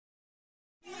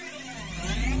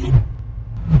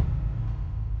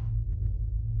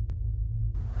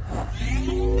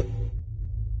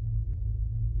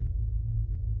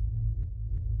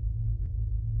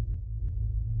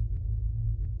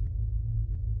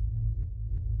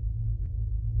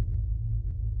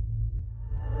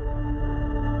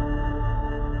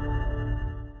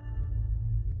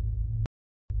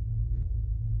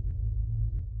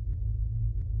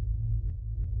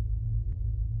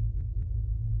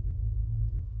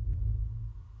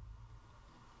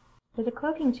The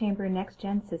Decloaking Chamber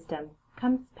NxGen system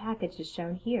comes packaged as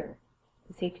shown here.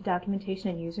 The safety documentation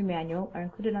and user manual are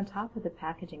included on top of the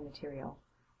packaging material.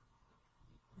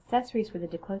 Accessories for the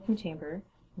decloaking chamber,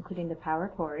 including the power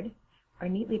cord, are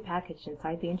neatly packaged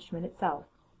inside the instrument itself.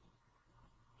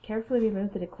 Carefully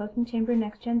remove the Decloaking Chamber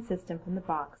NxGen system from the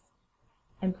box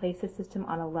and place the system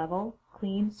on a level,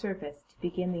 clean surface to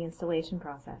begin the installation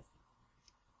process.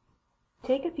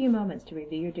 Take a few moments to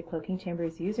review your Decloaking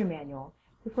Chamber's user manual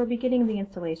before beginning the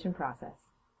installation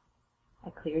process. A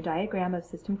clear diagram of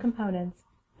system components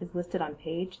is listed on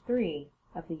page 3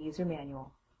 of the user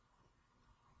manual.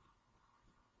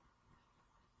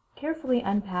 Carefully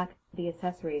unpack the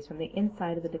accessories from the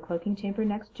inside of the Decloaking Chamber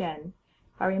NxGen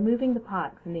by removing the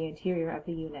pot from the interior of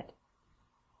the unit.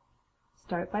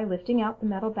 Start by lifting out the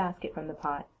metal basket from the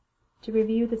pot to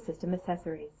review the system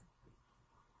accessories.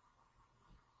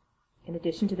 In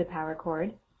addition to the power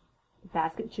cord, the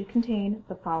basket should contain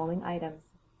the following items: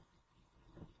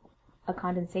 a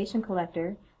condensation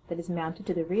collector that is mounted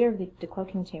to the rear of the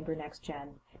Decloaking Chamber NxGen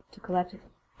to collect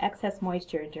excess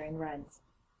moisture during runs.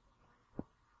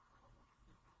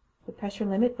 The pressure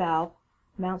limit valve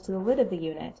mounts to the lid of the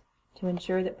unit to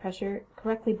ensure that pressure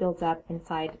correctly builds up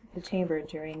inside the chamber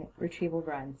during retrieval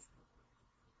runs.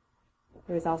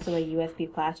 There is also a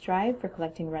USB flash drive for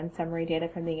collecting run summary data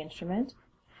from the instrument,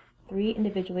 3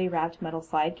 individually wrapped metal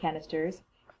slide canisters,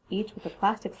 each with a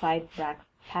plastic slide rack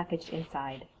packaged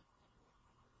inside.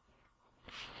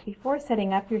 Before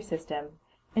setting up your system,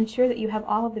 ensure that you have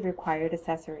all of the required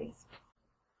accessories.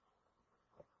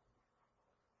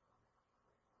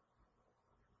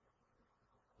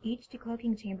 Each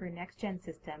Decloaking Chamber NxGen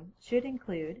system should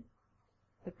include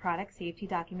the product safety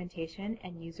documentation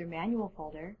and user manual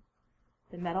folder,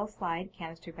 the metal slide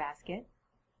canister basket,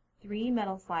 3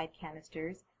 metal slide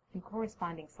canisters and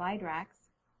corresponding slide racks,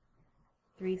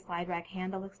 3 slide rack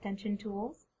handle extension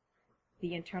tools,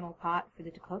 the internal pot for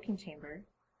the decloaking chamber,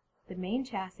 the main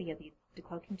chassis of the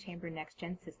Decloaking Chamber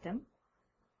NxGen system,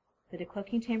 the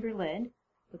decloaking chamber lid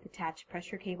with attached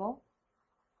pressure cable,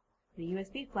 the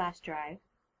USB flash drive,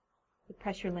 the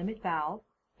pressure limit valve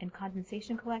and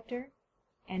condensation collector,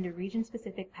 and a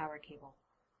region-specific power cable.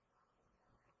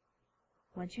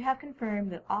 Once you have confirmed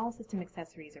that all system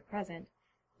accessories are present,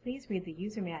 please read the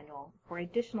user manual for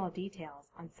additional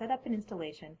details on setup and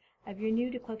installation of your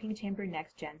new Decloaking Chamber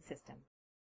NxGen system.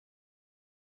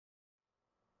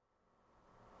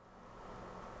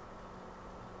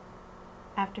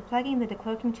 After plugging the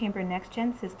Decloaking Chamber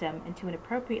NxGen system into an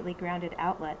appropriately grounded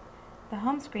outlet, the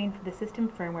home screen for the system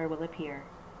firmware will appear.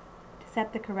 To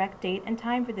set the correct date and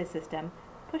time for the system,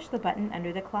 push the button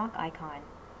under the clock icon.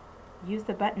 Use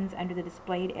the buttons under the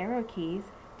displayed arrow keys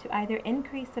to either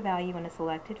increase the value in a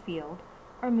selected field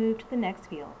or move to the next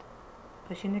field.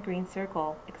 Pushing the green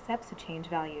circle accepts the change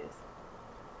values.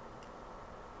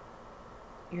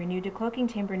 Your new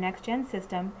Decloaking Chamber NxGen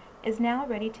system is now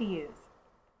ready to use.